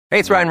Hey,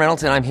 it's Ryan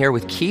Reynolds, and I'm here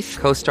with Keith,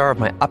 co-star of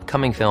my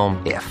upcoming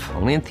film, If,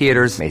 only in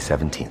theaters May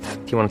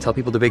 17th. Do you want to tell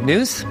people the big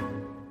news?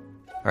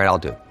 All right, I'll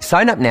do it.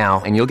 Sign up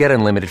now and you'll get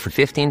unlimited for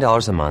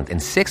 $15 a month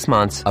and 6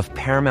 months of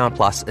Paramount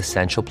Plus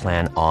Essential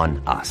Plan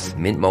on us.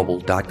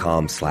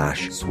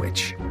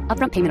 MintMobile.com/switch.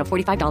 Upfront payment of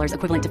 $45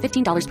 equivalent to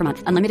 $15 per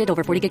month. Unlimited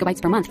over 40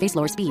 gigabytes per month. Face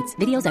lower speeds.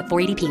 Videos at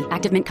 480p.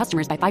 Active Mint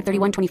customers by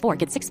 531.24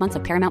 get 6 months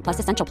of Paramount Plus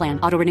Essential Plan.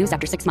 Auto renews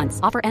after 6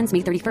 months. Offer ends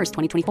May 31st,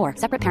 2024.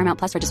 Separate Paramount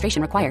Plus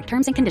registration required.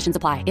 Terms and conditions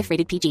apply if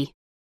rated PG.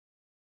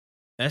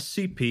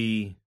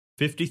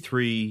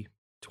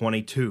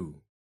 SCP-5322.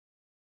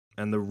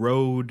 And the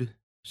road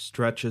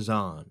stretches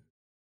on.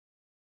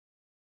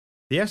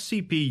 The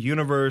SCP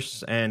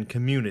universe and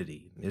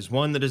community is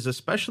one that is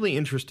especially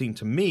interesting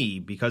to me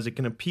because it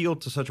can appeal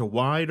to such a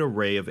wide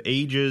array of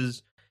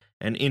ages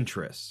and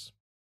interests.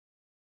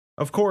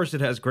 Of course,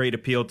 it has great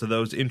appeal to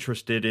those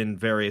interested in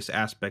various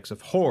aspects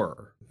of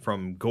horror,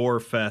 from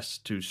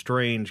gore-fest to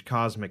strange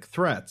cosmic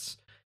threats,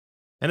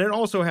 and it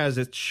also has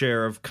its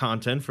share of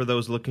content for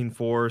those looking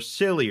for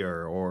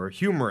sillier or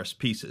humorous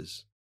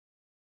pieces.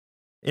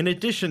 In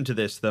addition to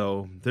this,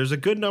 though, there's a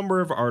good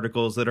number of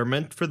articles that are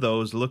meant for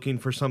those looking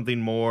for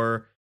something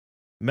more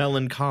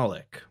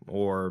melancholic,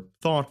 or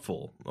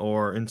thoughtful,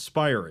 or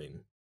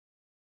inspiring.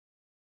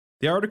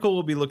 The article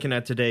we'll be looking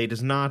at today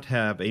does not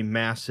have a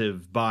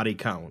massive body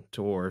count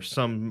or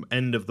some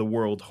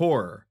end-of-the-world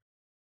horror,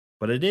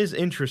 but it is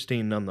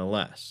interesting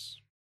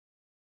nonetheless.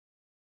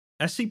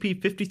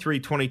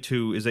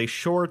 SCP-5322 is a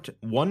short,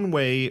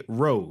 one-way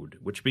road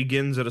which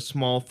begins at a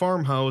small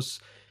farmhouse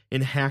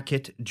in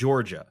Hackett,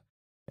 Georgia,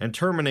 and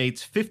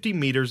terminates 50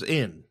 meters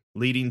in,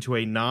 leading to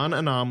a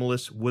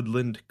non-anomalous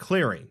woodland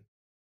clearing.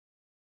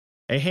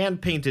 A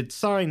hand-painted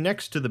sign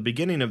next to the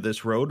beginning of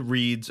this road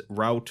reads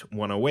Route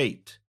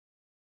 108.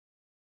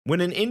 When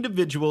an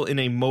individual in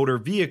a motor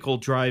vehicle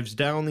drives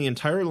down the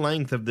entire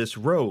length of this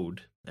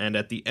road, and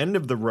at the end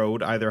of the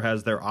road either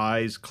has their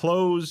eyes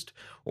closed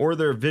or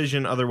their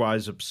vision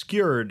otherwise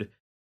obscured,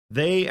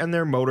 they and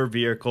their motor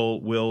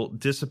vehicle will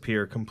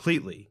disappear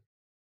completely.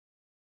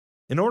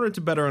 In order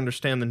to better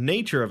understand the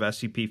nature of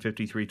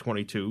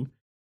SCP-5322,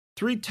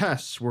 3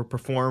 tests were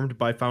performed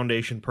by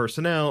Foundation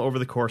personnel over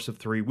the course of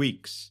 3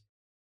 weeks.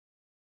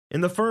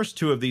 In the first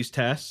 2 of these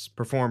tests,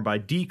 performed by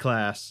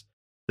D-Class,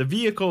 the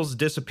vehicles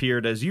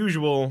disappeared as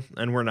usual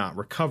and were not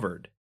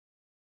recovered.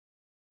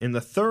 In the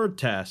third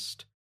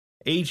test,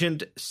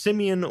 Agent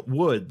Simeon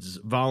Woods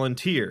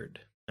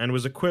volunteered and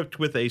was equipped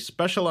with a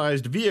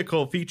specialized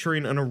vehicle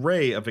featuring an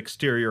array of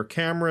exterior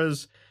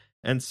cameras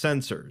and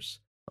sensors,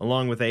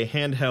 along with a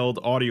handheld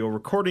audio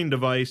recording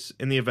device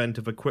in the event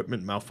of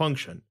equipment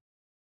malfunction.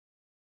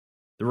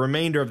 The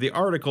remainder of the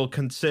article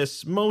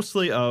consists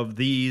mostly of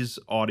these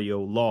audio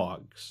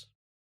logs.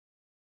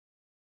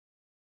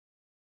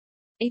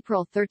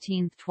 April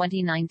 13,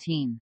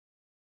 2019.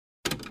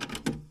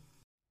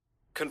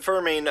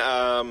 Confirming,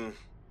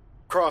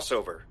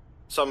 crossover.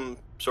 Some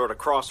sort of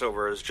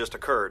crossover has just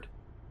occurred.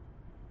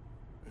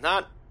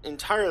 Not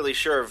entirely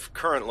sure of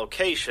current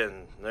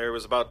location. There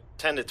was about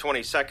 10 to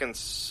 20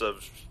 seconds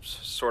of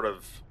sort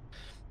of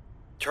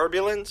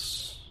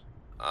turbulence.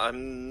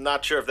 I'm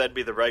not sure if that'd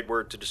be the right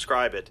word to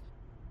describe it.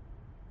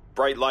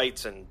 Bright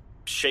lights and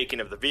shaking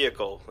of the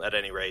vehicle, at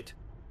any rate.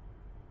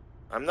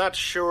 I'm not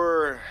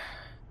sure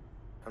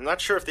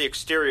if the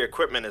exterior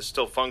equipment is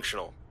still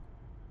functional.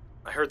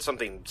 I heard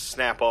something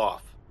snap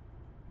off.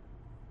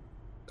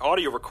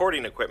 Audio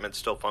recording equipment's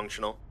still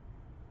functional.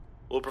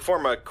 We'll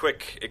perform a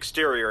quick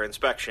exterior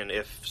inspection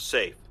if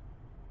safe.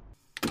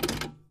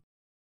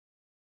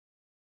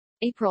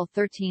 April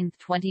 13,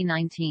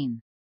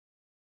 2019.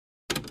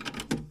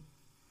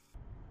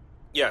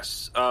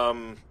 Yes,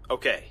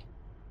 okay.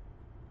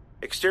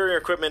 Exterior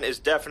equipment is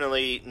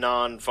definitely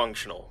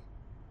non-functional.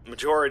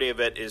 Majority of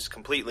it is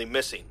completely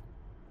missing.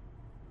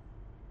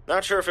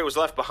 Not sure if it was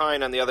left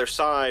behind on the other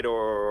side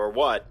or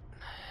what.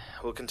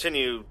 We'll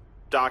continue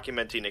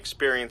documenting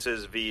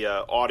experiences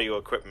via audio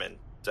equipment,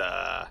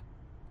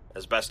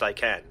 as best I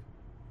can.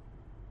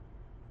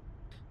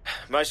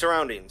 My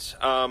surroundings.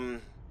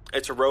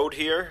 It's a road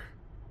here.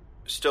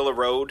 Still a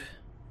road.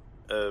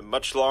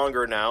 Much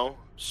longer now,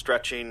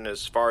 stretching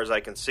as far as I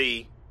can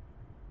see.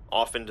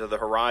 Off into the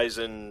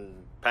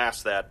horizon,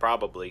 past that,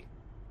 probably.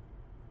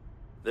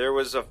 There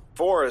was a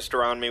forest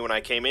around me when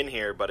I came in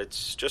here, but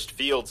it's just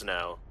fields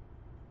now.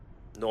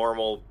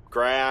 Normal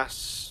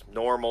grass,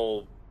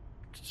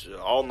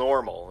 all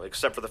normal,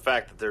 except for the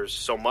fact that there's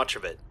so much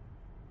of it.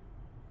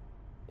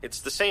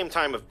 It's the same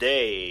time of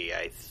day,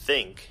 I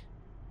think.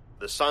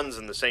 The sun's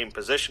in the same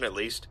position, at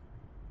least.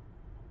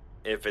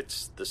 If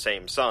it's the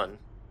same sun.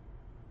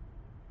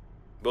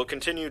 We'll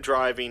continue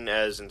driving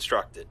as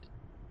instructed.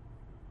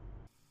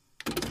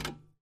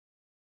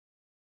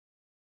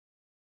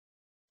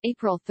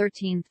 April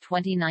 13,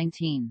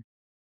 2019.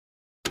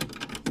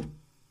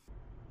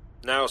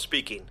 Now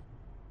speaking.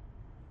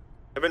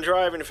 I've been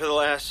driving for the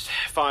last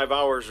 5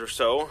 hours or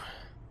so.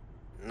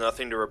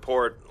 Nothing to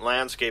report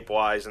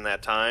landscape-wise in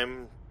that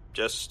time.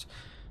 Just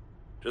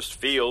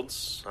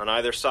fields on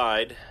either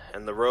side,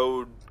 and the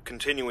road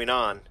continuing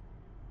on.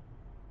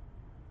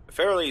 A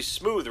fairly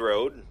smooth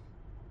road.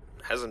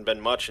 Hasn't been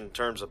much in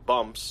terms of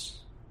bumps.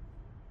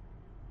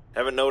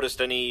 Haven't noticed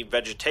any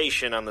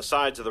vegetation on the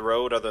sides of the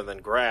road other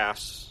than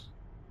grass.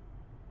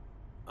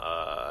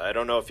 I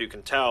don't know if you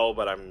can tell,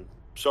 but I'm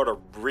sort of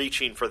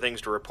reaching for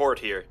things to report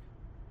here.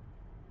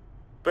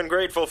 Been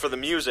grateful for the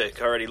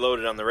music already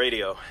loaded on the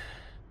radio.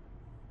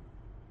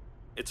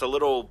 It's a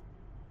little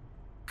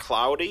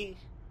cloudy.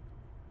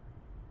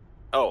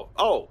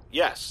 Oh,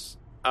 yes.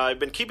 I've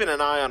been keeping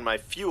an eye on my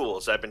fuel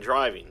as I've been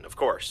driving, of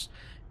course.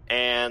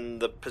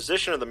 And the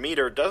position of the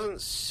meter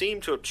doesn't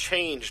seem to have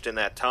changed in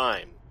that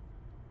time.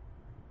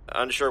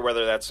 Unsure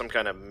whether that's some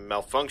kind of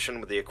malfunction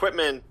with the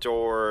equipment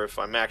or if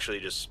I'm actually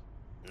just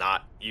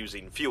not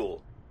using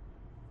fuel.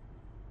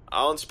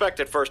 I'll inspect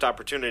at first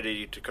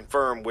opportunity to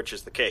confirm which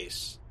is the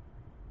case.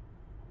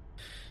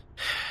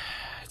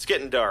 It's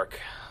getting dark.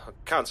 I'll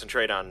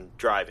concentrate on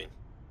driving.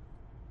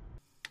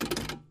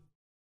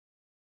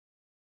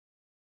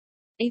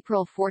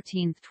 April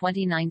 14,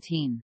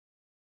 2019.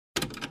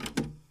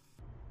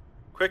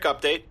 Quick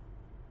update.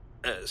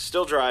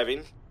 Still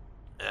driving.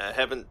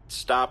 Haven't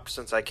stopped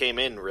since I came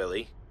in,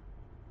 really.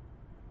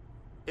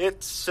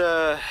 It's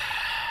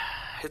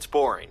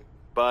boring,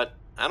 but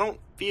I don't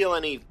feel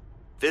any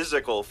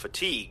physical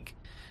fatigue,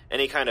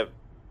 any kind of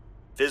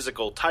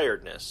physical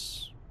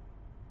tiredness.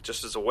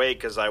 Just as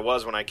awake as I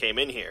was when I came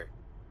in here.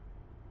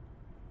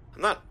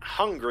 I'm not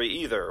hungry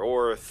either,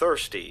 or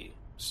thirsty,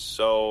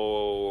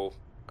 so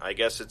I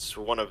guess it's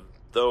one of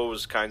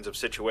those kinds of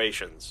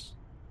situations.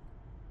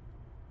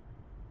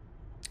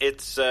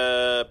 It's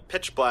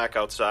pitch black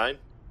outside.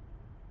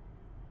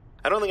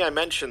 I don't think I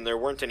mentioned there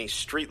weren't any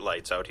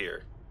streetlights out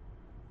here.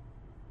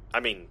 I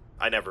mean,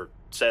 I never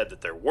said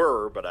that there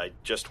were, but I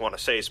just want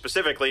to say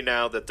specifically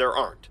now that there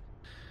aren't.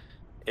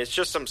 It's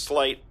just some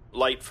slight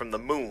light from the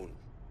moon.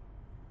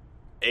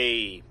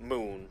 A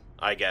moon,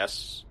 I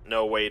guess.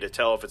 No way to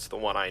tell if it's the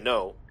one I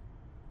know.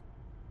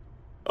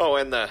 Oh,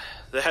 and the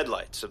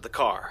headlights of the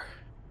car.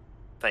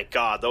 Thank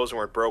God those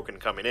weren't broken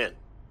coming in.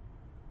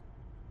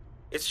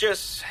 It's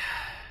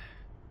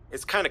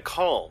kind of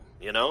calm,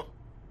 you know?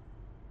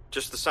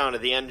 Just the sound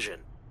of the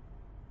engine.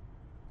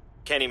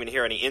 Can't even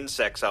hear any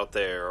insects out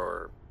there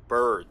or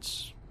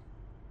birds.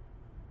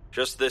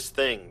 Just this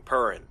thing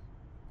purring.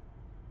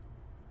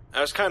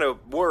 I was kind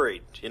of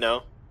worried, you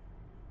know?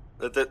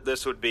 That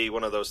this would be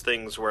one of those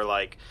things where,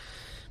 like,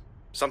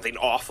 something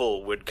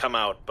awful would come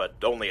out, but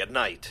only at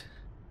night.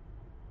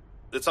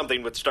 That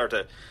something would start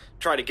to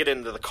try to get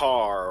into the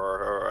car,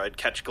 or I'd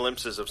catch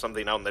glimpses of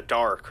something out in the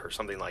dark, or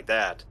something like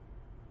that.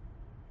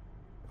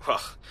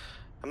 Well,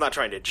 I'm not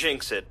trying to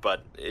jinx it,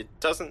 but it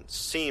doesn't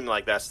seem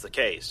like that's the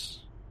case.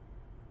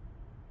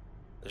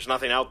 There's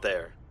nothing out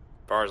there,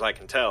 as far as I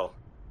can tell.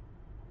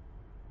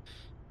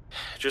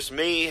 Just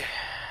me,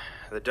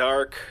 the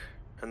dark,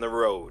 and the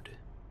road.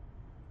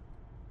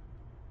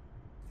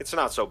 It's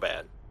not so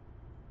bad.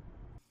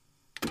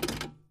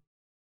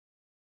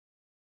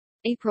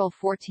 April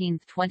 14,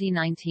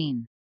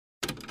 2019.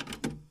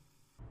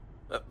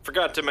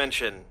 Forgot to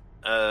mention,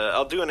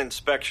 I'll do an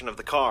inspection of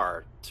the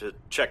car to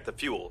check the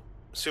fuel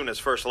as soon as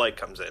first light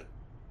comes in.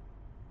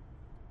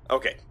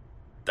 Okay,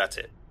 that's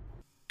it.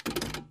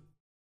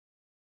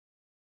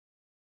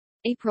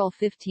 April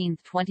 15,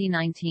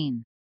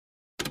 2019.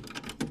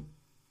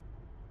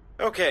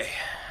 Okay,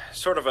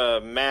 sort of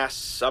a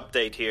mass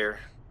update here.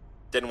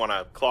 Didn't want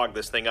to clog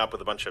this thing up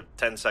with a bunch of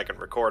 10-second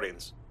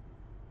recordings.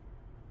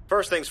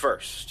 First things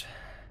first.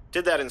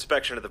 Did that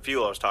inspection of the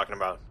fuel I was talking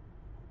about.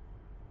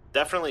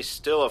 Definitely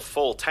still a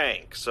full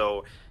tank,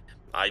 so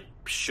I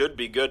should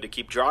be good to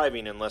keep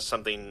driving unless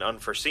something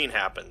unforeseen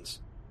happens.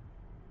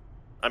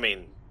 I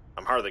mean,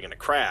 I'm hardly going to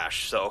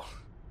crash, so...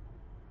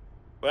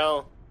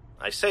 Well,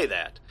 I say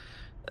that.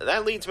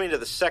 That leads me to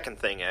the second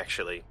thing,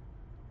 actually.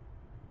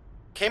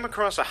 Came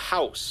across a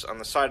house on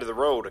the side of the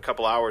road a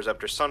couple hours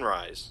after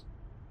sunrise.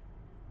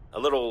 A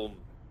little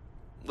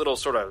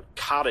sort of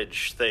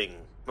cottage thing,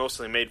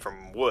 mostly made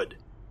from wood.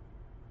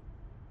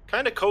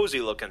 Kind of cozy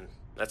looking.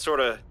 That sort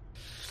of...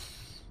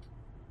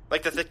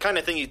 like the kind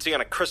of thing you'd see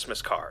on a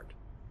Christmas card.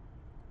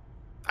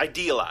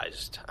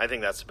 Idealized. I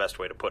think that's the best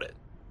way to put it.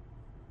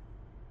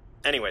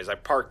 Anyways, I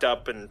parked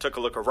up and took a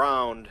look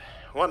around.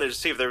 Wanted to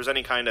see if there was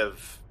any kind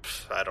of,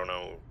 I don't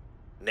know,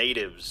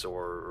 natives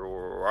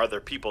or other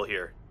people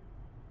here.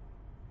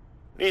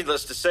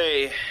 Needless to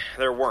say,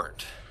 there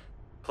weren't.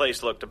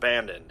 Place looked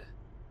abandoned.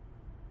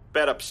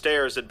 Bed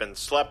upstairs had been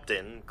slept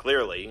in,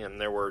 clearly,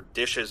 and there were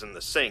dishes in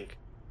the sink.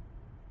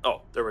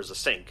 Oh, there was a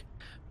sink.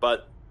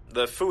 But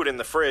the food in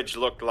the fridge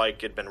looked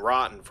like it'd been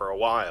rotten for a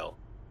while.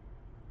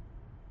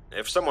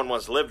 If someone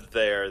once lived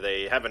there,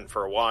 they haven't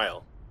for a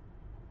while.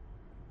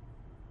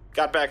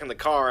 Got back in the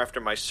car after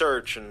my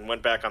search and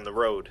went back on the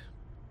road.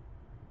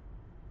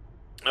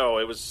 Oh,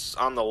 it was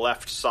on the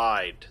left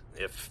side,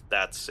 if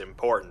that's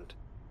important.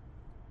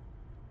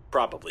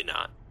 Probably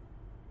not.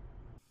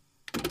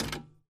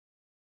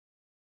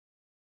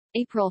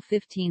 April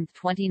 15,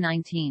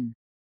 2019.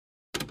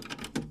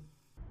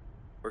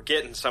 We're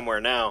getting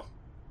somewhere now.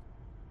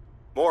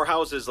 More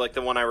houses like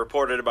the one I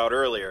reported about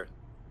earlier.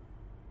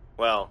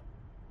 well,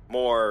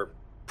 more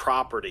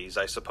properties,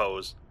 I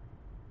suppose.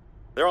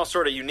 They're all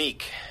sort of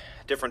unique.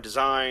 Different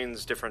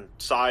designs,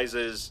 different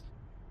sizes,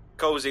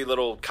 cozy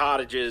little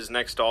cottages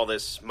next to all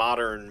this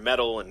modern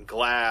metal and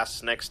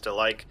glass next to,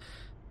 like,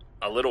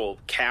 a little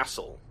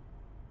castle.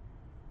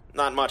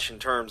 Not much in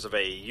terms of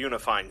a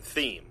unifying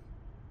theme.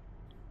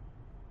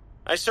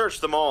 I searched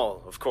them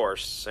all, of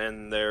course,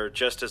 and they're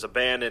just as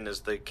abandoned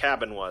as the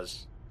cabin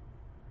was.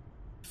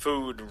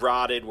 Food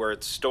rotted where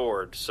it's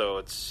stored, so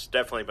it's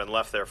definitely been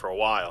left there for a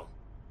while.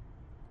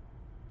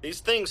 These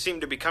things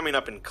seem to be coming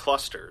up in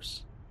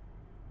clusters.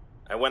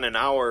 I went an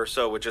hour or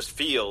so with just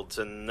fields,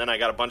 and then I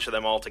got a bunch of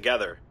them all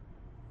together.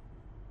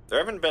 There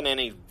haven't been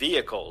any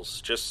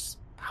vehicles, just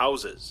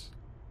houses.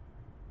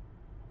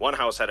 One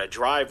house had a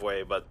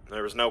driveway, but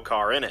there was no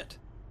car in it.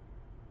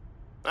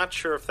 Not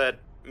sure if that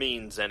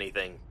means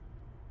anything.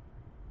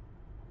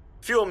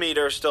 Fuel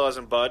meter still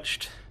hasn't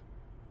budged.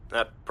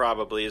 That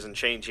probably isn't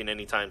changing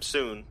anytime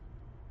soon.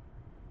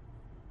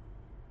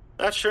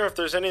 Not sure if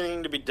there's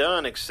anything to be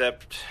done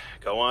except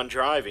go on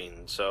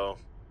driving, so...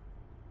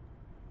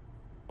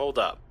 Hold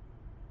up.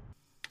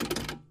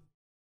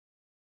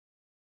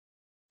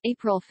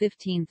 April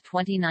 15,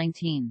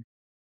 2019.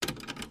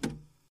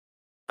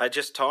 I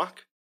just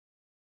talk?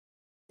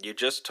 You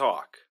just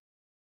talk.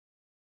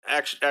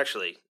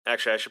 Actually, I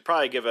should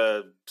probably give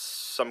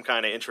some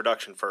kind of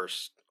introduction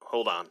first.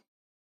 Hold on.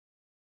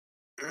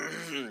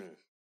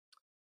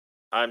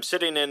 I'm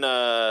sitting in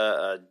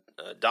a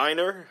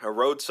diner, a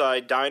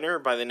roadside diner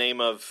by the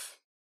name of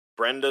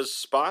Brenda's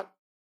Spot.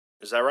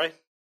 Is that right?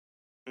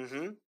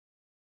 Mm-hmm.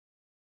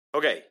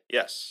 Okay,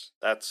 yes,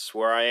 that's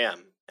where I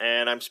am.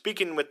 And I'm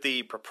speaking with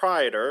the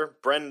proprietor,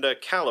 Brenda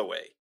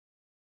Calloway.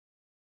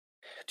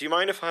 Do you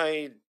mind if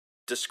I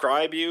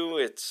describe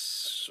you?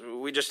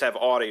 We just have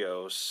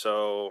audio,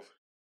 so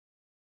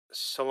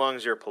long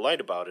as you're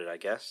polite about it, I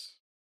guess.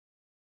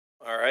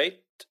 All right.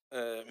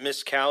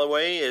 Miss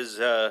Calloway is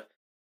a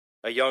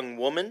young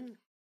woman,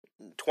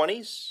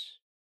 20s?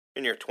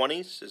 In your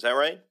 20s, is that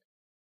right?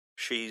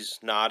 She's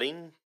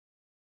nodding.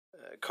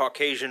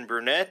 Caucasian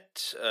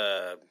brunette,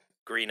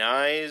 green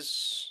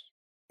eyes,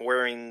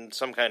 wearing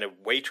some kind of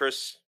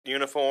waitress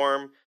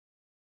uniform.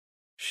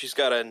 She's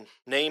got a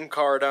name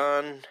card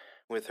on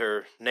with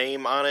her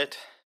name on it.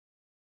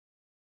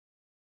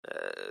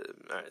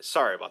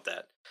 Sorry about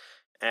that.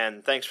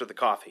 And thanks for the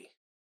coffee.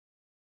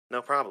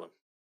 No problem.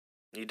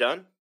 You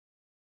done?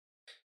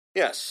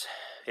 Yes,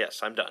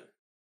 I'm done.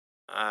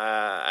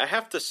 I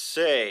have to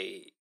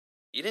say,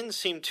 you didn't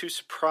seem too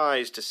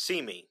surprised to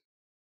see me.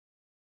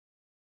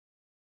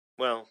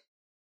 Well,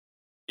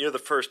 you're the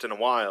first in a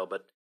while,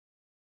 but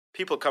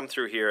people come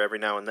through here every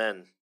now and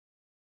then.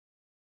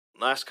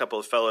 Last couple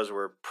of fellows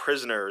were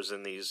prisoners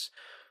in these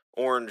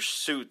orange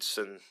suits,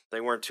 and they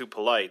weren't too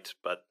polite,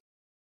 but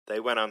they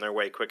went on their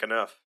way quick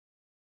enough.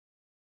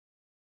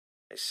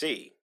 I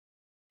see.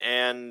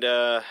 And,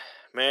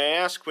 may I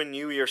ask when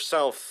you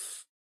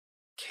yourself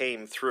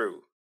came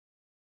through?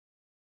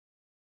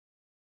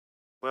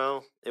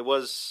 Well,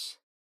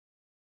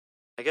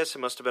 I guess it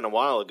must have been a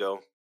while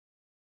ago.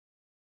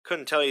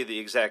 Couldn't tell you the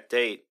exact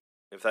date,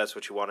 if that's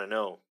what you want to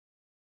know.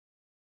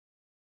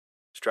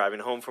 Was driving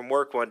home from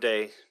work one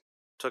day,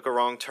 took a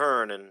wrong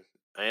turn, and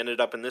I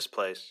ended up in this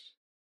place.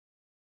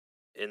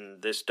 In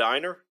this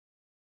diner?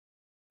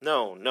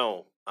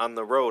 No, on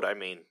the road, I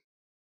mean.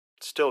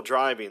 Still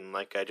driving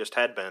like I just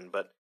had been,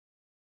 but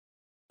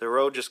the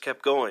road just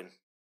kept going.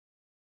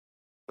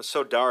 It was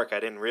so dark I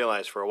didn't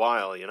realize for a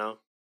while, you know?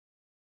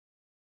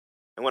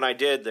 And when I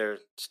did, there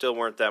still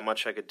weren't that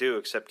much I could do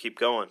except keep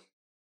going.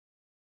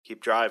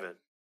 Keep driving.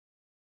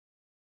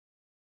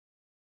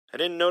 I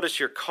didn't notice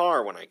your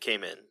car when I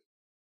came in.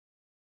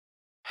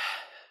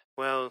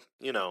 Well,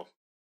 you know,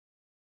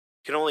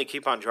 you can only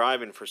keep on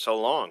driving for so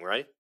long,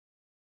 right?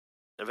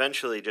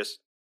 Eventually,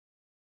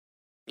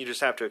 you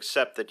just have to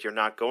accept that you're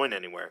not going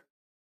anywhere.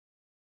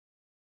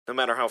 No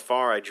matter how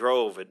far I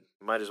drove, it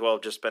might as well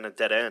have just been a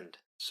dead end.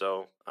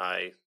 So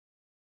I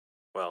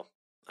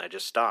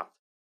just stopped.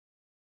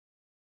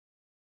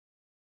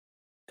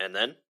 And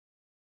then?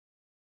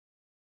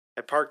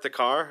 I parked the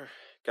car,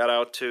 got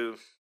out to...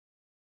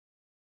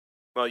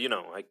 Well, you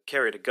know, I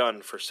carried a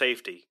gun for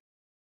safety.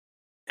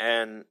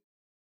 And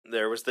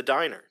there was the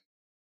diner.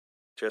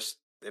 Just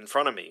in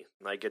front of me,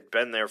 like it'd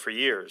been there for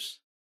years.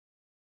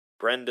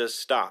 Brenda's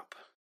Stop.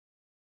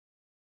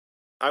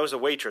 I was a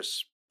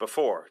waitress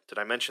before, did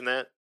I mention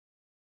that?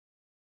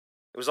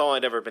 It was all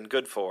I'd ever been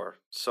good for,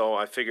 so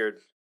I figured,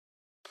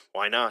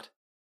 why not?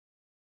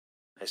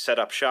 I set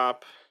up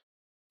shop.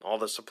 All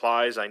the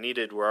supplies I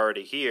needed were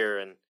already here,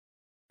 and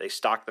they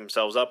stocked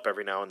themselves up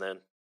every now and then.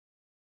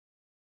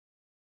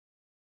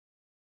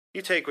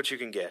 You take what you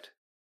can get.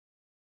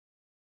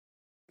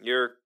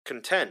 You're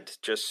content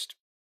just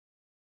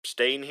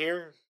staying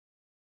here?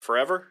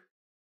 Forever?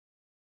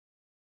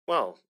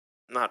 Well,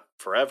 not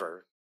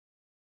forever.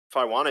 If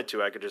I wanted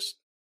to, I could just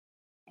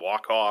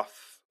walk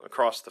off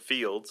across the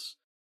fields,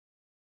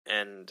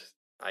 and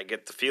I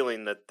get the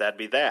feeling that that'd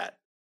be that.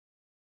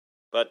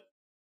 But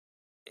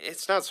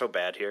it's not so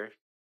bad here.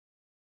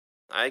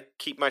 I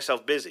keep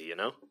myself busy, you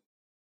know?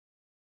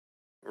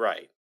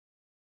 Right.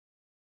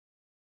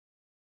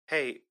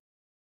 Hey,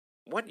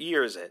 what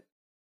year is it?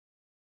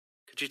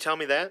 Could you tell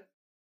me that?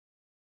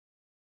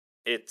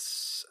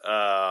 It's, it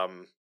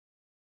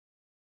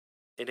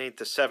ain't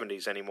the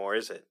 70s anymore,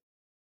 is it?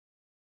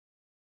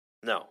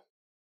 No.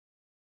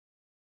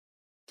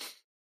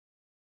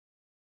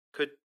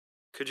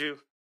 Could you?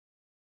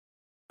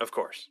 Of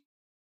course.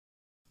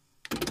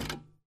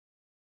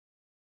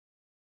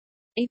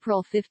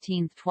 April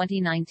 15,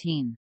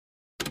 2019.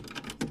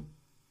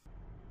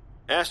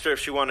 Asked her if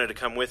she wanted to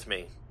come with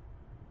me.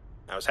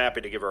 I was happy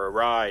to give her a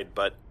ride,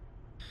 but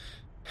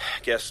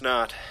guess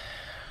not.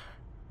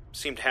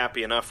 Seemed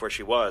happy enough where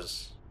she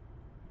was.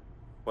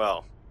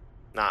 Well,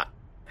 not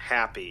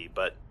happy,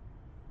 but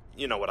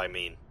you know what I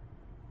mean.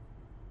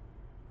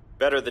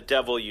 Better the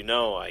devil you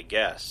know, I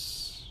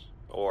guess.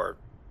 Or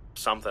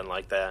something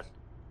like that.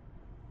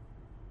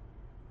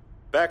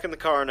 Back in the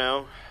car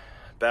now.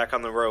 Back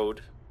on the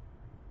road.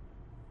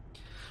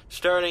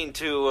 Starting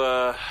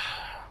to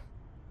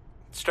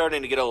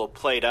get a little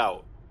played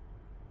out.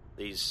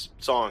 These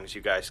songs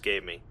you guys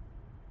gave me.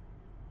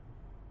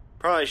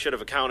 Probably should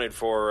have accounted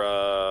for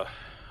a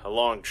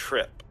long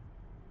trip.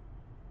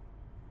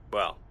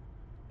 Well,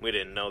 we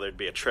didn't know there'd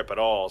be a trip at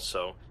all,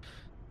 so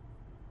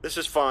this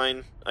is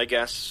fine, I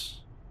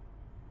guess.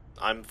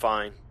 I'm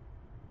fine.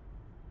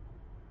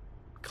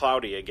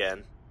 Cloudy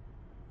again.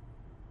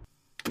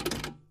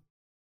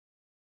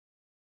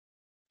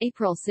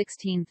 April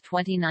 16,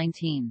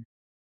 2019.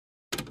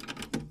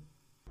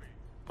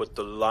 Put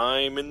the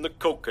lime in the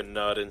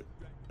coconut and...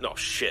 No,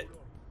 shit.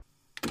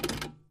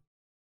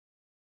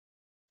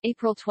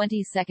 April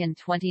 22,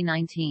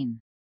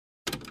 2019.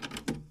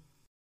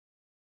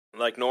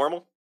 Like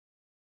normal?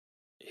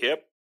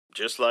 Yep,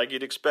 just like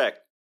you'd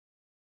expect.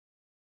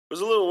 Was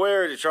a little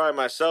wary to try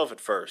myself at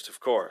first, of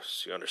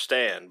course, you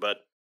understand,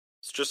 but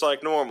it's just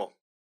like normal.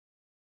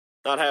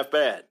 Not half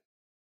bad.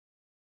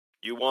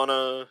 You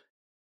wanna...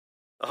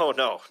 Oh,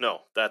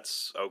 no,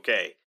 that's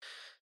okay.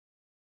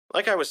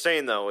 Like I was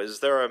saying, though,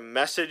 is there a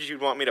message you'd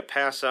want me to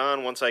pass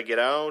on once I get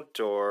out,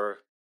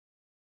 or...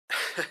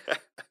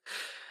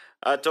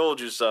 I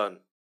told you, son.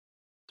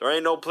 There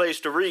ain't no place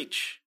to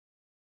reach.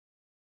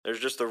 There's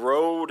just the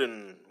road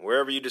and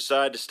wherever you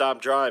decide to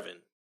stop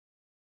driving.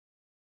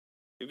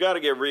 You've got to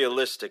get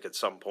realistic at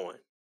some point.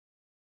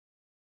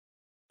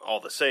 All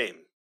the same.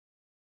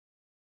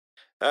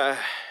 I'm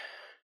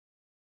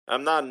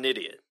not an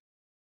idiot.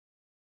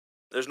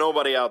 There's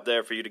nobody out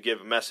there for you to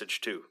give a message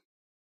to.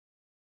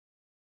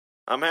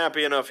 I'm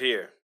happy enough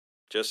here.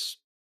 Just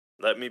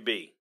let me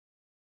be.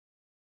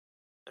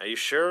 Are you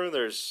sure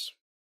there's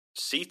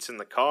seats in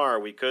the car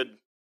we could...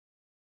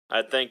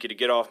 I'd thank you to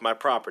get off my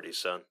property,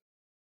 son.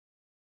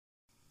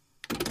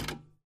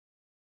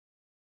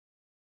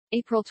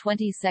 April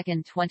 22,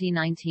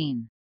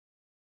 2019.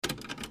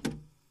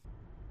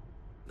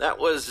 That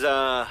was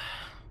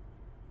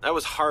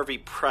Harvey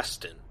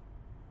Preston.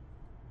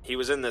 He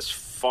was in this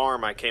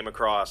farm I came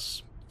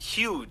across.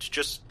 Huge,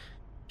 just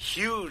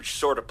huge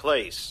sort of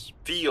place.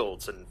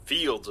 Fields and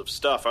fields of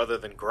stuff other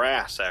than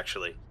grass,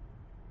 actually.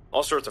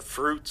 All sorts of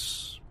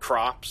fruits,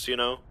 crops, you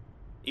know.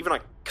 Even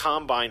a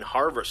combine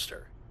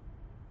harvester.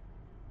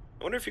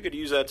 I wonder if you could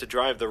use that to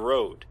drive the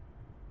road.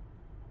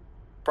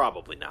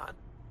 Probably not.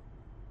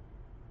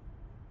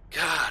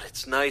 God,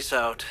 it's nice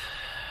out.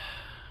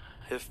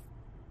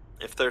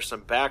 If there's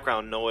some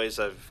background noise,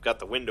 I've got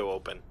the window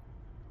open.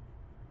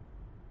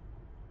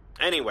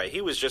 Anyway,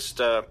 he was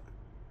just,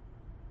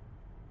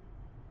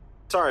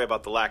 Sorry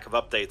about the lack of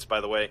updates,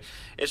 by the way.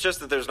 It's just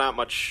that there's not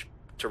much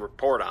to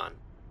report on.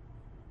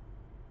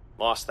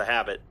 Lost the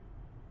habit.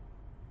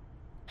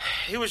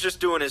 He was just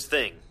doing his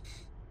thing.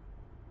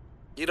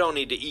 You don't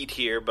need to eat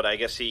here, but I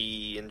guess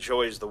he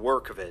enjoys the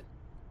work of it.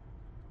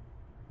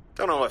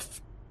 Don't know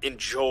if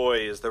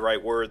enjoy is the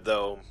right word,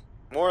 though.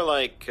 More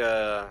like,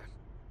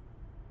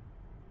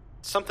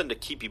 something to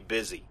keep you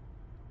busy.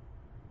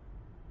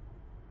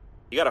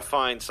 You gotta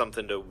find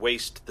something to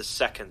waste the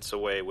seconds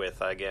away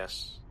with, I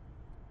guess.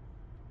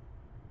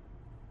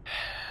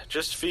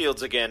 Just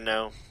fields again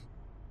now.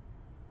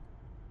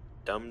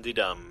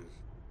 Dum-de-dum.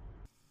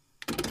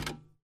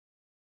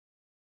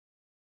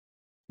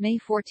 May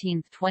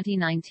 14,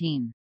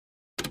 2019.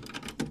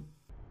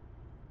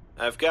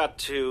 I've got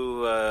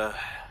to,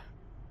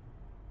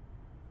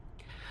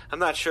 I'm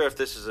not sure if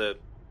this is a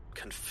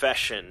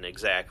confession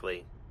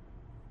exactly.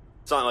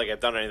 It's not like I've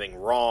done anything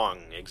wrong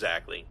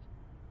exactly.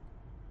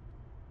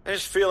 I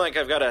just feel like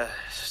I've got to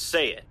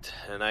say it,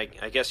 and I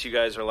guess you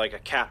guys are like a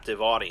captive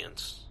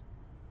audience.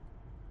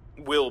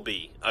 Will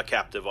be a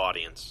captive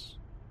audience.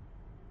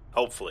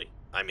 Hopefully,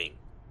 I mean.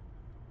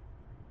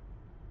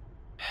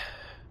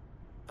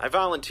 I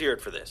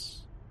volunteered for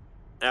this,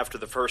 after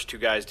the first two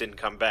guys didn't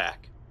come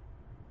back.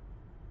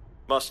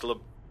 Must have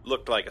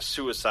looked like a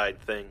suicide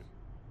thing.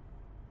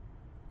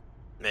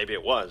 Maybe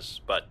it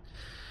was, but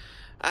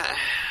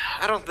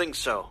I don't think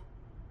so.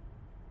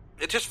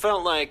 It just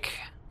felt like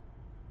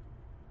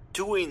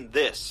doing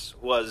this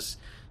was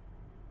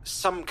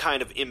some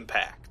kind of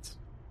impact.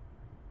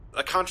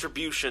 a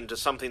contribution to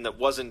something that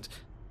wasn't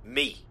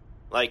me.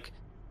 Like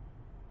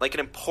an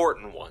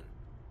important one.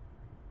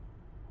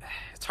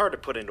 It's hard to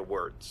put into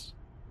words.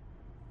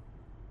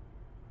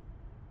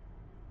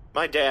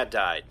 My dad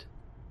died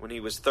when he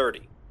was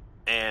 30,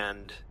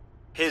 and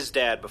his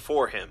dad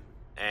before him,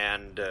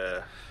 and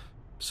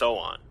so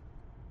on.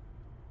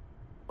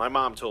 My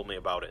mom told me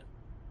about it.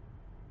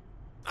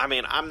 I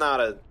mean, I'm not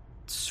a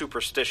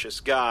superstitious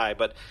guy,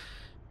 but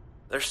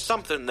there's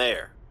something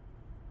there.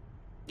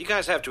 You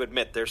guys have to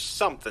admit there's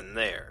something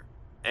there.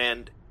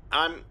 And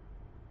I'm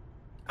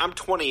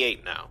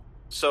 28 now,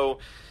 so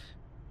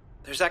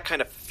there's that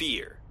kind of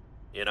fear,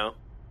 you know?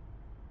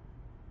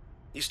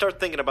 You start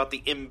thinking about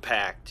the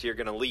impact you're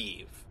going to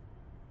leave.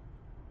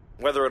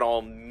 Whether it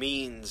all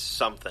means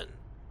something.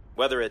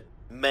 Whether it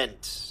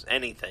meant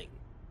anything.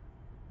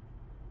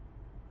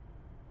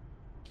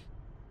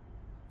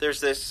 There's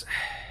this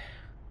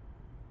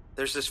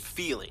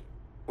feeling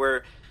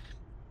where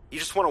you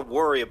just want to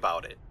worry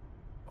about it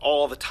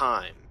all the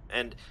time.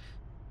 And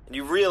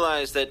you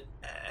realize that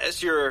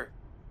as you're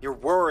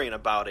worrying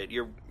about it,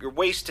 you're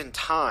wasting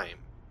time.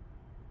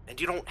 And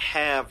you don't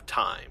have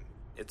time.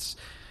 It's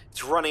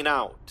running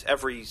out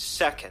every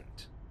second,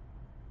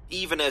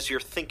 even as you're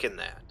thinking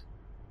that.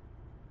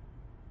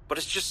 But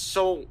it's just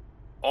so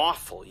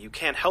awful, you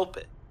can't help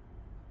it.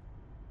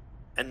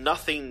 And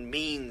nothing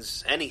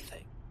means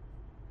anything.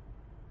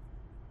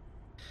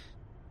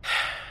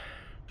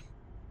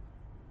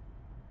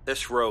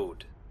 This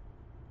road.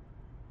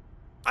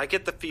 I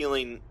get the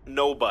feeling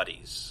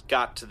nobody's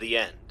got to the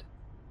end.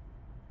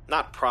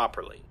 Not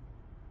properly.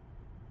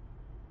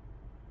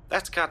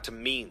 That's got to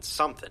mean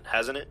something,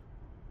 hasn't it?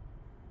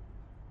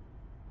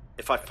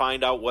 If I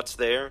find out what's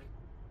there,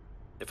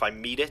 if I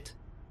meet it,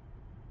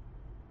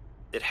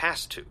 it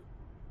has to.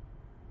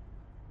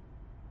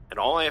 And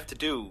all I have to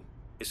do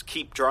is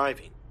keep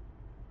driving.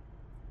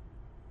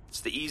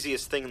 It's the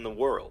easiest thing in the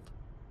world.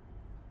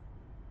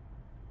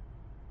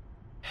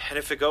 And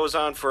if it goes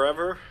on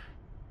forever,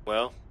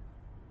 well,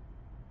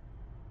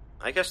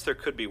 I guess there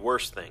could be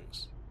worse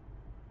things.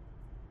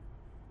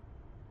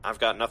 I've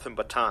got nothing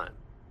but time.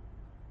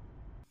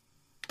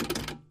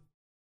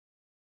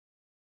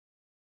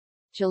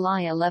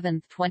 July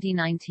 11,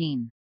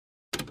 2019.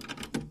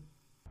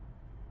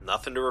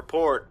 Nothing to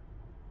report.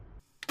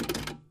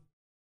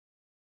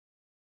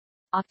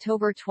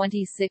 October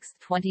 26,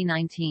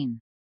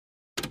 2019.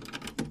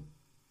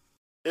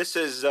 This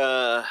is,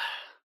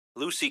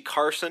 Lucy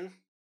Carson.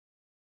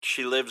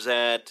 She lives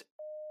at...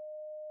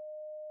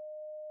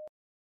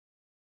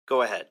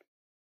 Go ahead.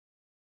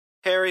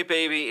 Harry,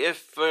 baby,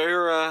 if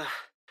you're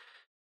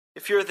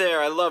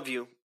there, I love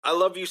you. I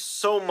love you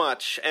so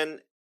much,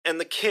 and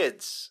the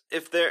kids,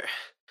 if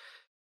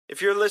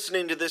you're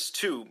listening to this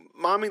too,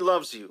 Mommy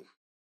loves you.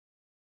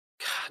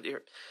 God,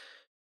 you're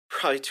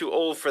probably too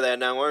old for that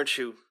now, aren't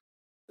you?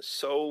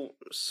 So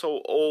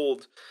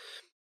old.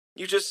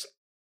 You just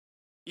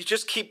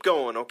keep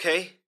going,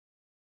 okay?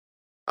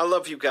 I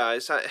love you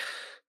guys. I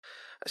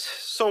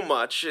so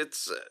much.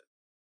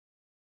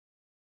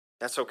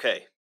 That's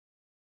okay.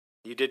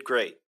 You did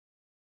great.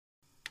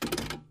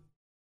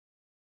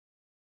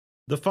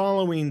 The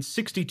following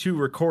 62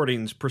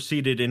 recordings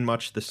proceeded in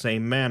much the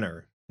same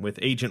manner, with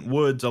Agent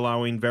Woods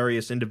allowing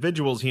various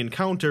individuals he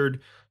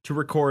encountered to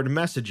record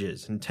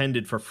messages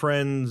intended for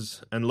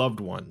friends and loved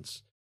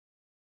ones.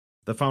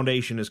 The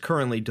Foundation is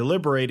currently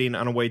deliberating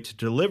on a way to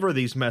deliver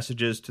these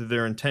messages to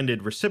their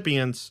intended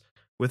recipients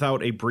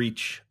without a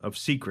breach of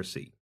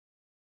secrecy.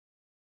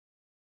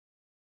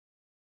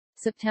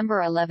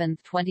 September 11,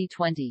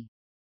 2020.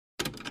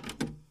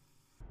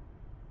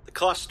 The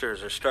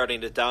clusters are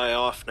starting to die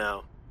off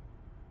now.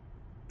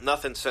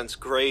 Nothing since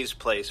Gray's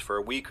place for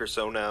a week or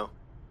so now.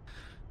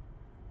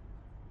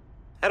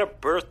 Had a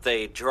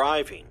birthday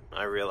driving,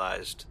 I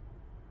realized,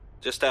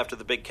 just after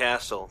the big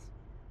castle.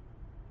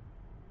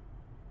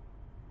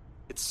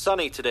 It's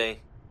sunny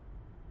today.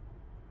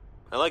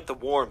 I like the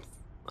warmth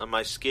on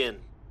my skin.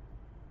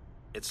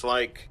 It's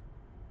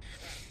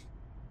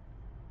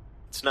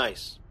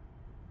nice.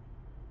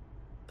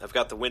 I've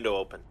got the window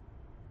open.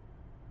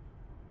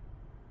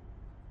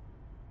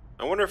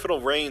 I wonder if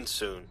it'll rain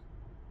soon.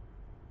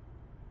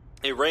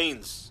 It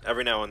rains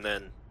every now and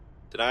then.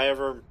 Did I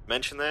ever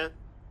mention that?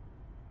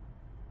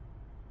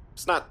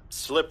 It's not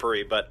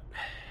slippery, but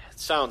it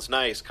sounds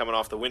nice coming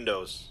off the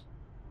windows.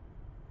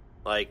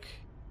 Like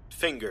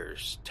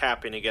fingers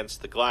tapping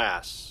against the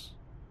glass.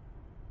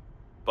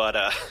 But,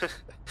 a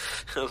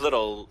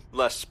little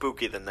less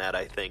spooky than that,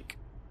 I think.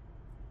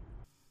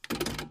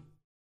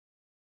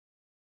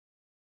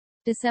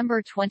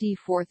 December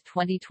 24,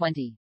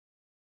 2020.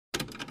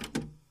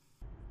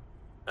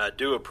 I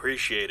do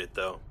appreciate it,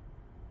 though.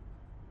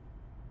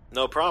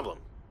 No problem.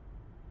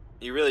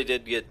 You really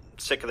did get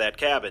sick of that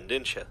cabin,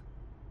 didn't you?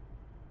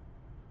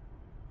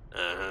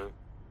 Uh-huh.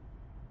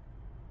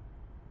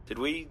 Did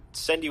we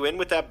send you in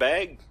with that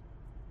bag?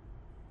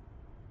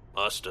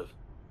 Must have.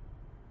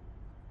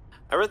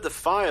 I read the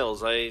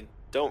files. I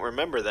don't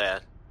remember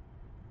that.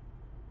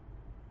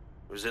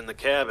 It was in the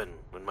cabin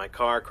when my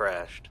car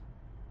crashed.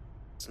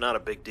 It's not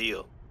a big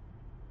deal.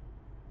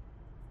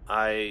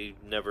 I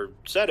never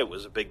said it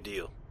was a big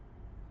deal.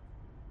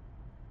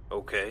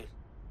 Okay.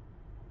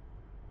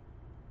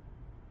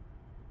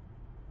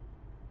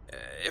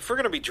 If we're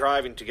going to be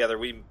driving together,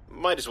 we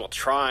might as well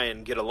try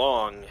and get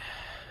along.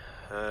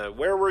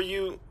 Where were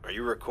you? Are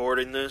you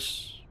recording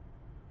this?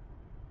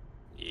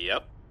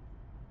 Yep.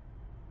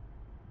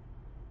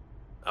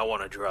 I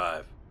want to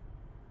drive.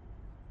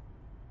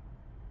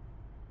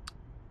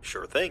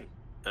 Sure thing.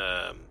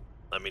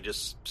 Let me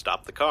just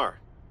stop the car.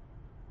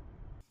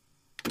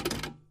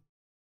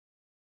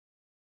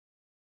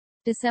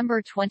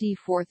 December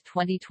 24th,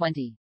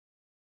 2020.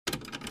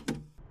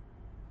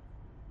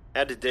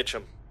 Had to ditch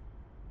him.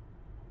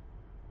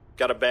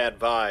 Got a bad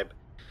vibe.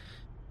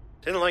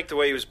 Didn't like the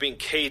way he was being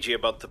cagey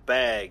about the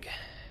bag.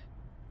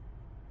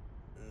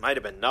 Might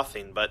have been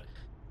nothing, but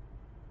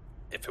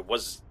if it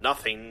was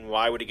nothing,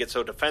 why would he get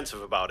so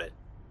defensive about it?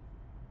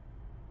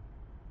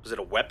 Was it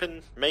a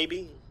weapon,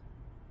 maybe?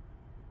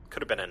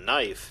 Could have been a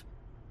knife.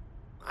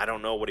 I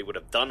don't know what he would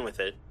have done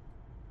with it.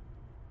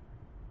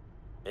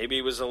 Maybe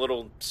he was a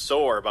little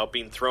sore about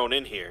being thrown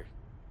in here.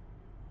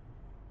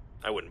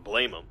 I wouldn't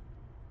blame him.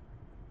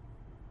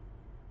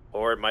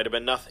 Or it might have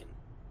been nothing.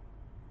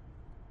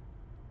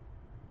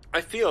 I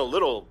feel a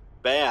little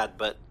bad,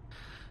 but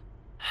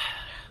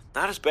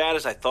not as bad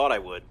as I thought I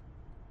would.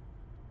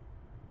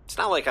 It's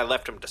not like I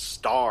left him to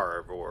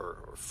starve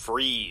or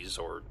freeze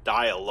or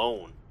die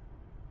alone.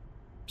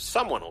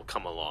 Someone will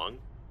come along.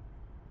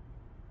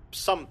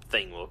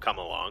 Something will come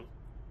along.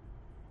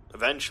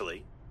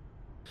 Eventually.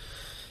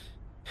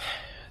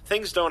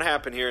 Things don't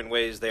happen here in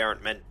ways they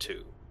aren't meant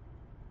to.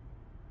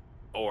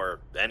 Or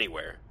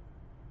anywhere.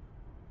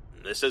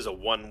 This is a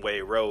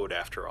one-way road,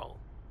 after all.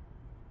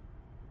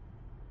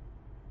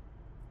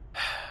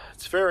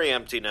 It's very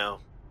empty now.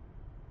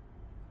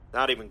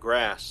 Not even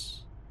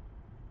grass.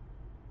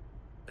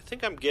 I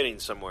think I'm getting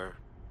somewhere.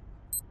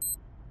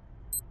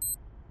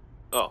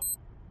 Oh.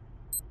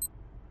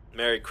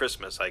 Merry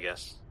Christmas, I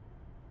guess.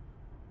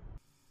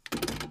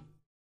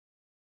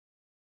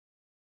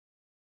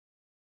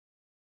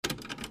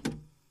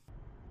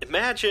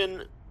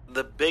 Imagine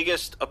the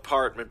biggest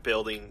apartment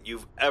building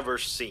you've ever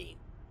seen.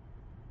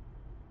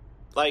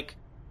 Like,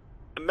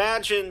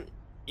 imagine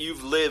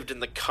you've lived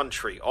in the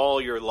country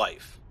all your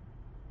life.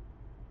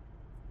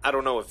 I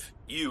don't know if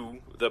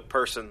you, the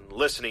person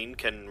listening,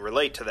 can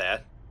relate to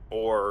that,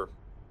 or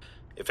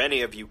if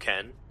any of you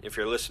can, if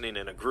you're listening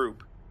in a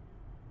group.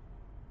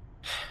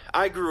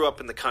 I grew up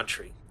in the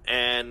country,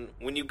 and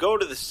when you go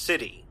to the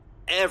city,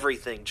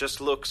 everything just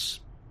looks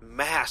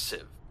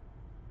massive.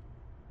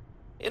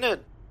 In a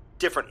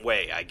different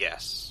way, I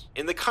guess.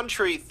 In the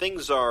country,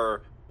 things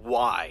are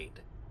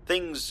wide.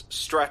 Things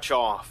stretch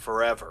off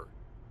forever.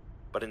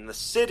 But in the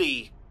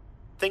city,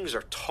 things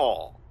are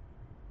tall.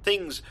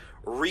 Things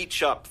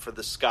reach up for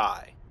the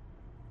sky.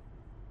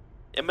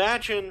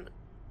 Imagine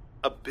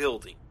a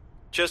building,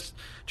 just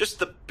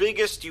the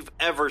biggest you've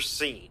ever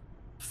seen,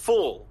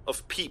 full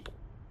of people.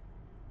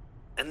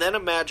 And then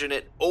imagine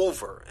it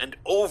over and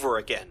over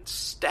again,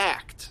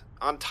 stacked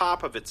on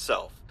top of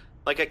itself,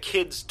 like a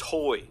kid's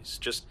toys,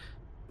 just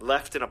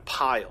left in a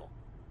pile.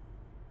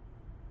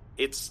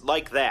 It's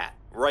like that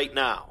right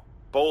now,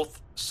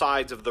 both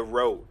sides of the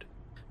road.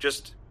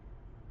 Just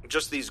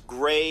these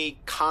gray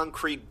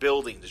concrete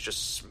buildings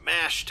just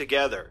smashed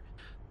together,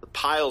 the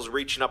piles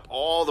reaching up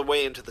all the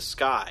way into the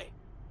sky.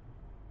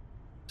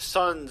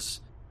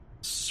 Sun's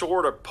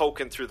sort of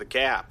poking through the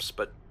gaps,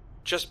 but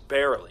just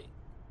barely.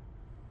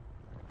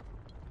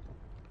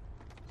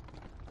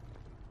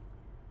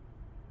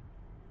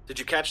 Did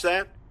you catch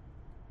that?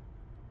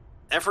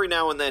 Every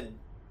now and then,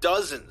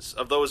 dozens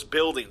of those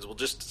buildings will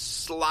just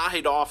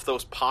slide off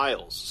those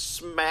piles,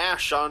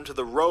 smash onto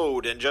the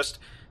road, and just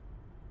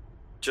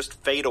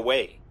fade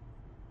away.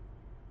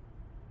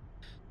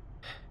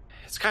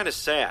 It's kind of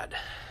sad.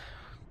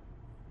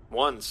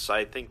 Once,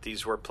 I think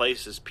these were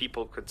places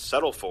people could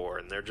settle for,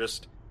 and they're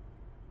just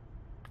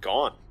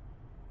gone.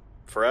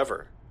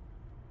 Forever.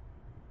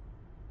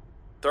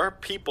 There are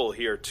people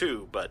here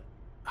too, but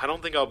I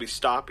don't think I'll be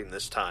stopping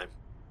this time.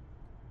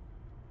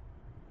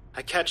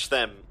 I catch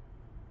them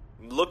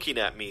looking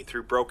at me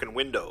through broken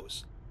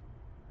windows,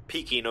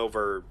 peeking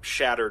over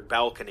shattered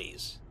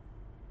balconies.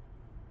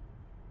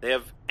 They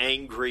have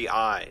angry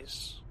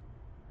eyes.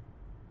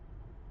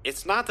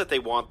 It's not that they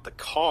want the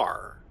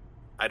car,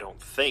 I don't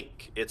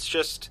think. It's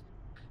just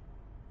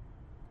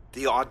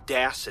the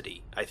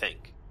audacity, I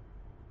think,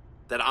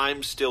 that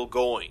I'm still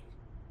going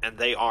and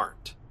they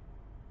aren't.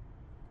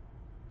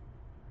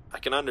 I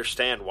can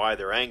understand why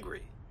they're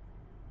angry.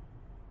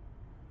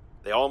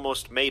 They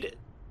almost made it,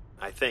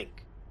 I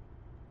think.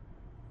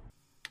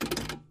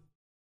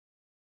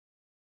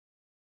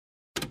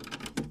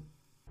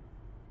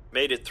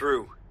 Made it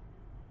through.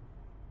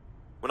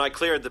 When I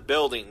cleared the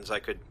buildings, I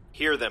could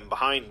hear them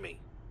behind me,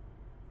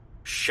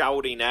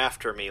 shouting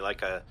after me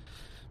like a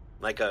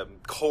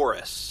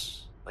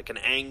chorus, like an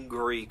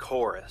angry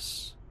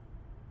chorus.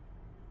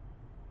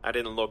 I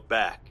didn't look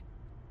back.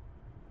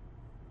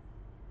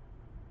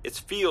 It's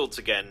fields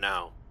again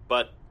now,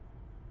 but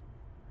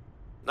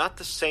not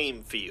the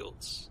same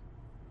fields.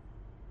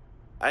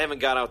 I haven't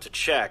got out to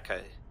check.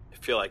 I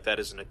feel like that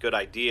isn't a good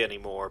idea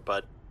anymore,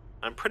 but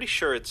I'm pretty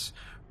sure it's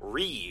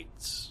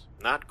reeds,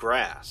 not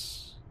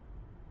grass.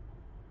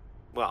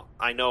 Well,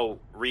 I know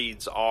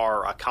reeds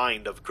are a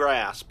kind of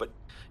grass, but,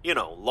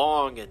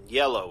 long and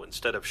yellow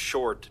instead of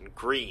short and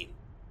green.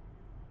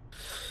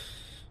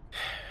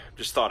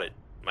 Just thought it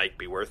might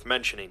be worth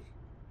mentioning.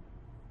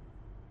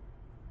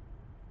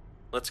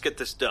 Let's get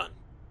this done.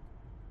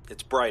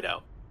 It's bright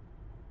out.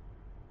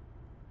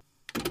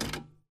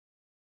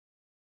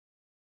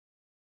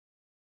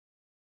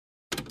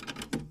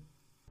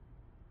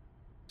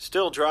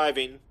 Still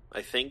driving,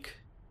 I think.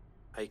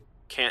 I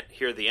can't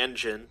hear the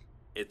engine.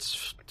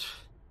 It's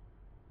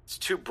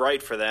too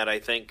bright for that, I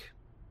think.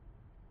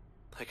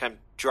 Like I'm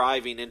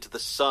driving into the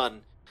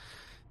sun.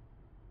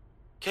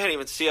 Can't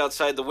even see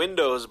outside the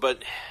windows,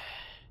 but,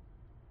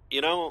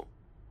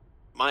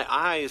 my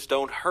eyes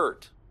don't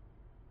hurt.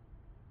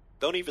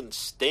 Don't even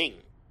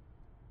sting.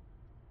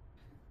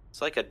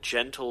 It's like a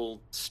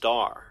gentle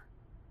star.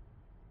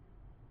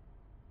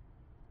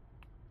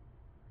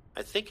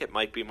 I think it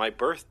might be my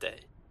birthday.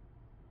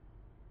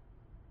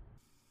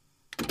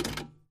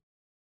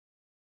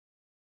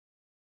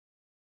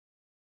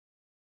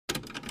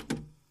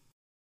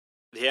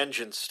 The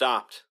engine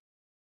stopped.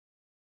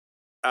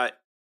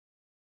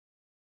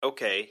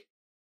 Okay.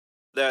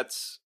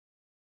 That's...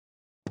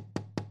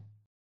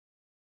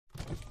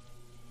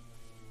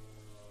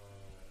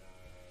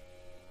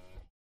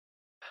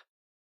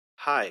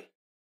 Hi.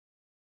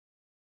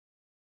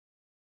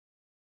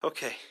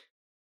 Okay.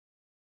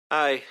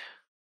 Oh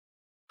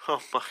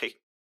my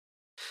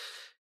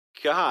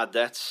God,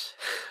 that's...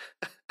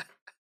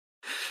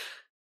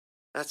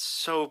 That's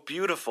so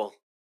beautiful.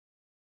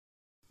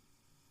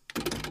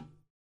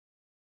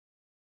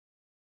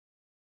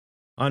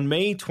 On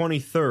May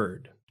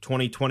 23rd,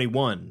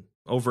 2021,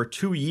 over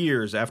 2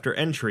 years after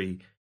entry,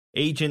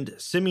 Agent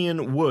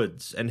Simeon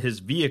Woods and his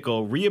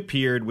vehicle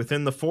reappeared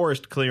within the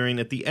forest clearing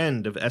at the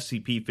end of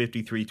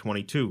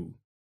SCP-5322.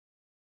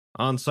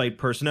 On-site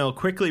personnel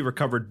quickly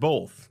recovered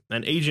both,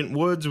 and Agent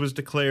Woods was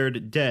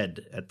declared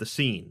dead at the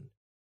scene.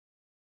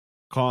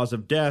 Cause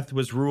of death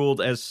was ruled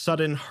as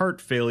sudden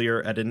heart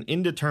failure at an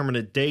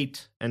indeterminate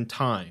date and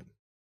time.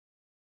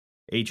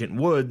 Agent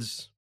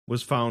Woods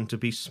was found to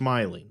be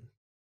smiling.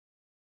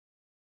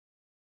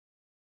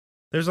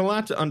 There's a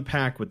lot to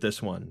unpack with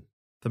this one,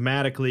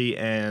 thematically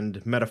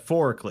and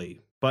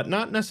metaphorically, but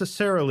not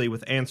necessarily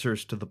with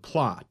answers to the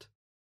plot.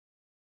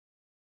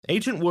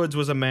 Agent Woods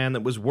was a man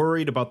that was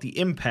worried about the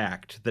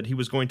impact that he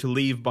was going to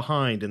leave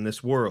behind in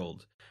this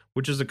world,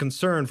 which is a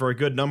concern for a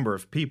good number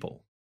of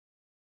people.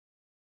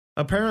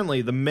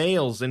 Apparently, the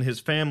males in his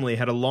family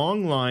had a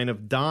long line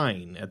of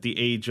dying at the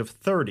age of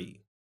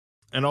 30,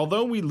 and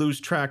although we lose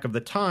track of the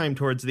time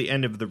towards the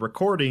end of the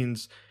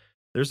recordings,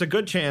 there's a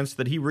good chance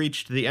that he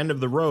reached the end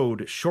of the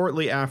road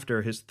shortly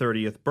after his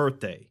 30th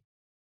birthday.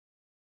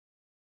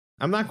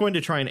 I'm not going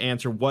to try and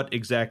answer what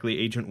exactly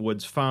Agent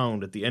Woods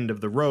found at the end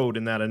of the road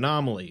in that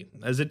anomaly,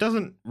 as it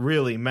doesn't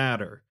really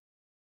matter.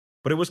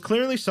 But it was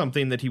clearly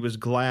something that he was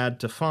glad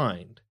to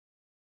find.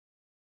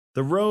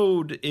 The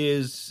road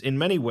is, in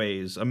many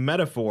ways, a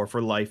metaphor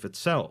for life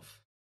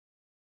itself.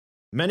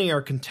 Many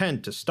are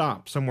content to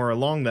stop somewhere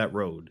along that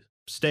road,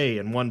 stay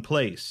in one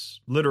place,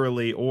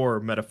 literally or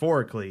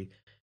metaphorically,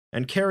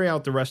 and carry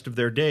out the rest of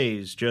their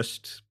days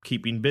just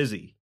keeping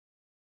busy.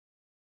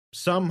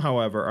 Some,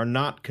 however, are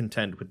not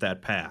content with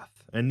that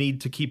path and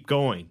need to keep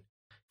going,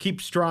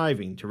 keep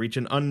striving to reach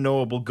an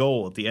unknowable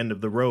goal at the end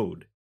of the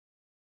road.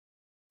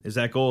 Is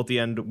that goal at the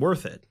end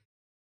worth it?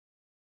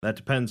 That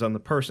depends on the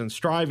person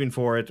striving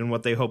for it and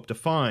what they hope to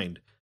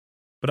find,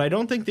 but I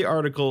don't think the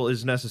article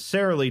is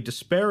necessarily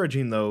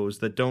disparaging those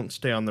that don't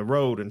stay on the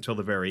road until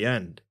the very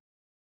end.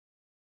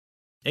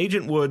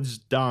 Agent Woods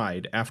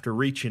died after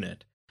reaching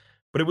it,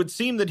 but it would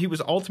seem that he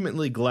was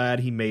ultimately glad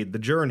he made the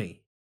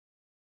journey.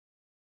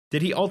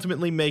 Did he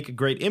ultimately make a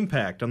great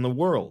impact on the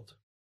world?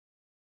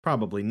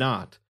 Probably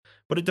not,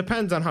 but it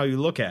depends on how you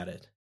look at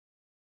it.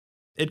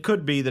 It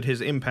could be that his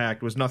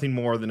impact was nothing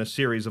more than a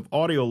series of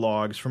audio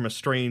logs from a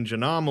strange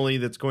anomaly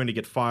that's going to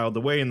get filed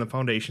away in the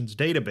Foundation's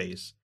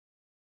database.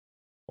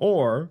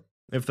 Or,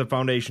 if the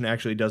Foundation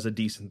actually does a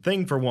decent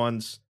thing for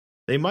once,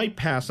 they might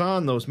pass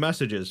on those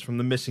messages from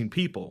the missing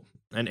people,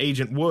 and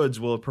Agent Woods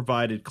will have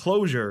provided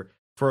closure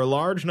for a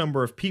large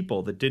number of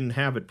people that didn't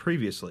have it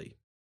previously.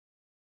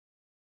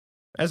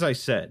 As I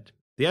said,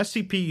 the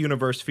SCP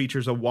universe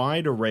features a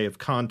wide array of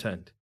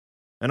content,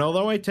 and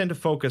although I tend to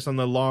focus on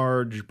the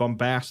large,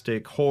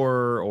 bombastic,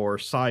 horror or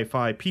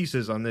sci-fi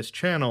pieces on this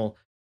channel,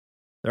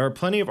 there are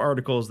plenty of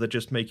articles that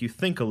just make you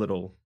think a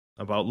little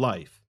about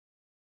life.